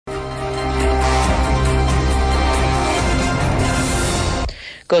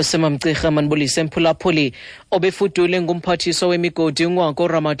Kosemamcirha manibulise mphulaphuli Obefudula engumphathiswa wemigodi uNgoako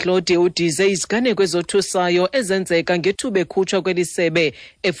Ramathlodi udize iziganeko ezothusayo ezenzeka ngethuba ekhutshwa kweli sebe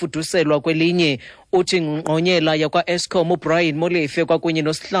efuduselwa kwelinye. Uthi ngqonyela yakwa Eskom uBrian Molefe kwakunye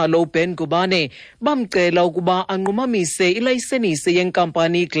nosihlalo uBen Gubane bamcela ukuba anqumamise ilayisenisi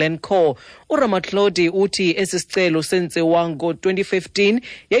yenkampani Glencore. uRamathlodi uthi esisicelo senziwa ngo-2015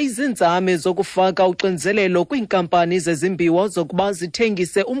 yayizinzame zokufaka uxinzelelo kwiinkampani zezimbiwa zokuba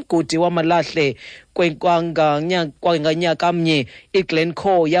zithengise umgodi wamalahle. Kwanganyaka mnye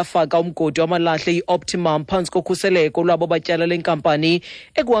iGlencore yafaka umgodi wamalahle iOptimum phantsi kokhuseleko lwabo batyala lenkampani.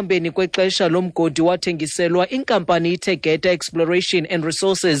 Ekuhambeni kwexesha lomgodi wathengiselwa inkampani iTegeta Exploration and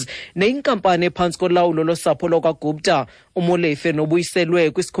Resources neinkampani phantsi kolawulo losapho lokwaGupta. uMolefe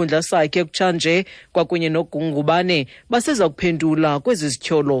nobuyiselwe kwisikhundla sakhe kutshanje kwakunye noGungubane baseza kuphendula kwezi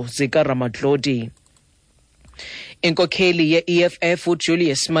zityholo zikaRamathlodi. Inkokheli ye-EFF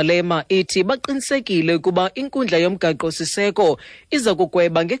uJulius Malema ithi baqinisekile ukuba inkundla yomgaqo-siseko iza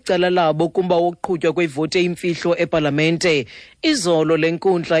kugweba ngecala labo kumba wokuqhutywa kwevoti eyimfihlo epalamente. Izolo le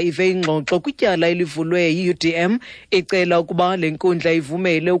nkundla ive ingxoxo kwityala elivulwe yi-UDM icela ukuba le nkundla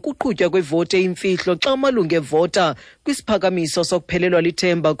ivumele ukuqhutywa kwevoti eyimfihlo xa amalungu evota kwisiphakamiso sokuphelelwa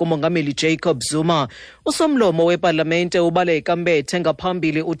lithemba kumongameli Jacob Zuma. Usomlomo wepalamente ubaleka Mbethe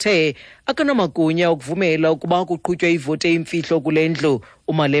ngaphambili uthe akanamagunya ukuvumela ukuba kuqhutywe ivoti eyimfihlo kule ndlu.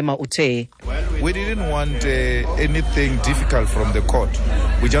 uMalema uthe We didn't want anything difficult from the court.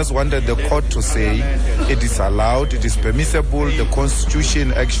 We just wanted the court to say it is allowed, it is permissible. The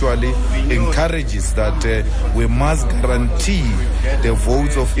Constitution actually encourages that we must guarantee the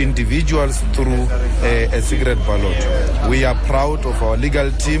votes of individuals through a secret ballot. We are proud of our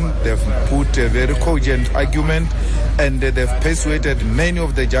legal team. They've put a very cogent argument and they've persuaded many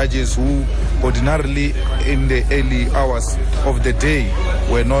of the judges who ordinarily in the early hours of the day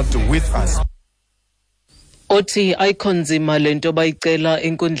were not with us. Othi ayikhonzima lento bayicela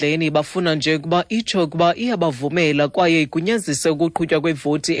enkundleni bafuna nje kuba itsho kuba iyabavumela kwaye igunyazise ukuqhutywa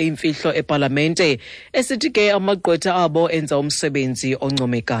kwevoti eyimfihlo epalamente. Esithi ke amagqwetha abo enza umsebenzi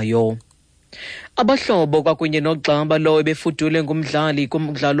oncomekayo. Abahlobo kwakunye nogxamba lo ebefudule ngumdlali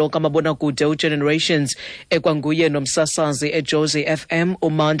kumdlalo kamabonakude uGenerations ekwanguye nomsasazi eJozi FM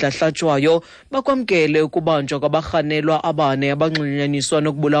uMandla Hlatshwayo bakwamkele ukubanjwa kwabarhanelwa abane abanxulunyaniswa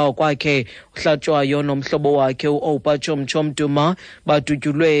nokubulawa kwakhe. uHlatshwayo nomhlobo wakhe uOpa Chomchomduma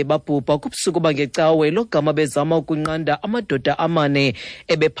badutyulwe babhubha kubusuku bangecawe logama bezama ukunqanda amadoda amane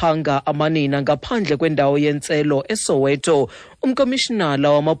ebephanga amanina ngaphandle kwendawo yentselo eSoweto.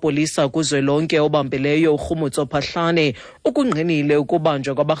 Umkomishinala wamapolisa kuzwelonke obambeleyo uRhumutso Phahlane ukungqinile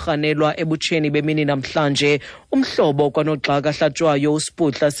ukubanjwa kwabarhanelwa ebutsheni bemini namhlanje. Umhlobo kwanoxaka Hlatshwayo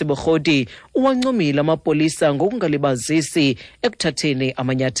uSiputla Sibukhodi uwancomile amapolisa ngokungalibazisi ekuthatheni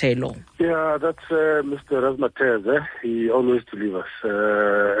amanyathelo. Yeah, that's Mr. Ramathlodi. He always delivers.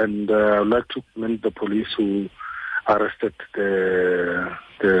 And I'd like to commend the police who arrested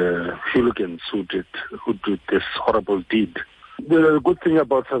the hooligans who did this horrible deed. The good thing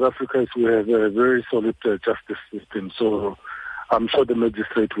about South Africa is we have a very solid justice system, so I'm sure the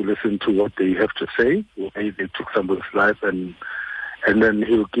magistrate will listen to what they have to say, why they took somebody's life, and then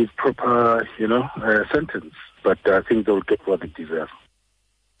he'll give proper, sentence. But I think they'll get what they deserve.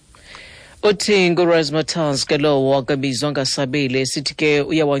 Uthi nguRamathlodi ke lo wakabizwa ngasabile sithi ke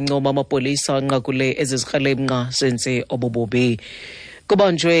uyawancoma amapolisa anqakule ezizikrelemnqa senze obububi.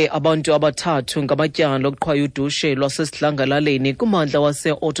 Kubanjwe abantu abathathu ngamatyala okuqhwaya udushe lwasesidlangalaleni kumandla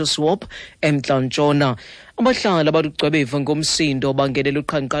wase-Autoswap eMntla-Ntshona. Abahlali abalucwebevu ngomsindo bangenela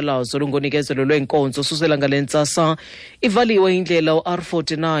uqhankqalazo olungonikezelo lwenkonzo susela ngale ntsasa. Ivaliwe indlela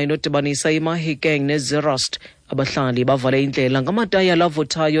u-R49 odibanisa iMahikeng neZerust. Abahlali bavale indlela ngamatayala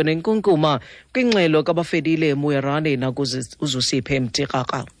avotayo nenkunkuma kwingxelo kabafedile Muerane nakuzusiphe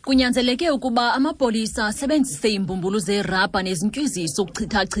Mtiraka. Kunyanzeleke ukuba amapolisa asebenzise imbumbulu zerabha nezintyiziso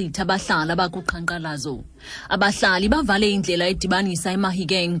ukuchitha abahlali abakuqhankqalazo. Abahlali bavale indlela edibanisa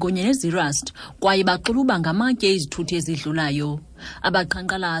iMahikeng kunye neZerust kwaye baxuluba ngamatye izithuthi ezidlulayo.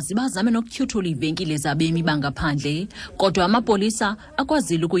 Abaqhankqalazi bazame nokutyhuthula iivenkile zabemi bangaphandle kodwa amapolisa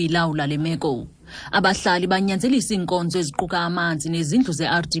akwazile ukuyilawula le meko. Abahlali banyanzelisa inkonzo eziquka amanzi nezindlu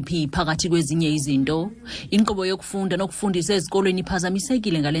ze-RDP phakathi kwezinye izinto. Inkqubo yokufunda nokufundisa ezikolweni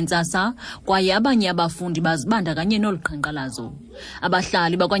iphazamisekile ngale ntsasa kwaye abanye abafundi bazibandakanye noluqhankqalazo.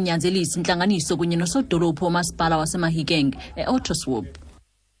 Abahlali bakwanyanzelisa intlanganiso kunye nosodolophu womasipala waseMahikeng e-Autoswap.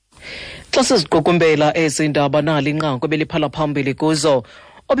 Xa siziqukumbela ezi ndaba nali inqaku beliphala phambili kuzo.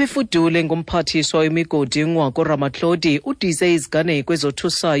 Obefudula engumphathiswa wemigodi uNgoako Ramathlodi udize iziganeko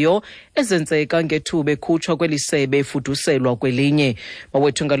ezothusayo ezenzeka ngethuba ekhutshwa kweli sebe efuduselwa kwelinye.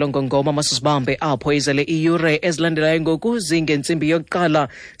 Mawethu ngalongo ngoma masizibambe apho izele iiyure ezilandelayo ngoku zingentsimbi yokuqala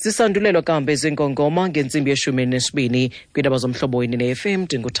zisandulelwa kambe zingongoma ngentsimbi ye-12 kwindaba zomhlobo wenene FM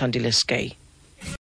ndinguthandile Skay.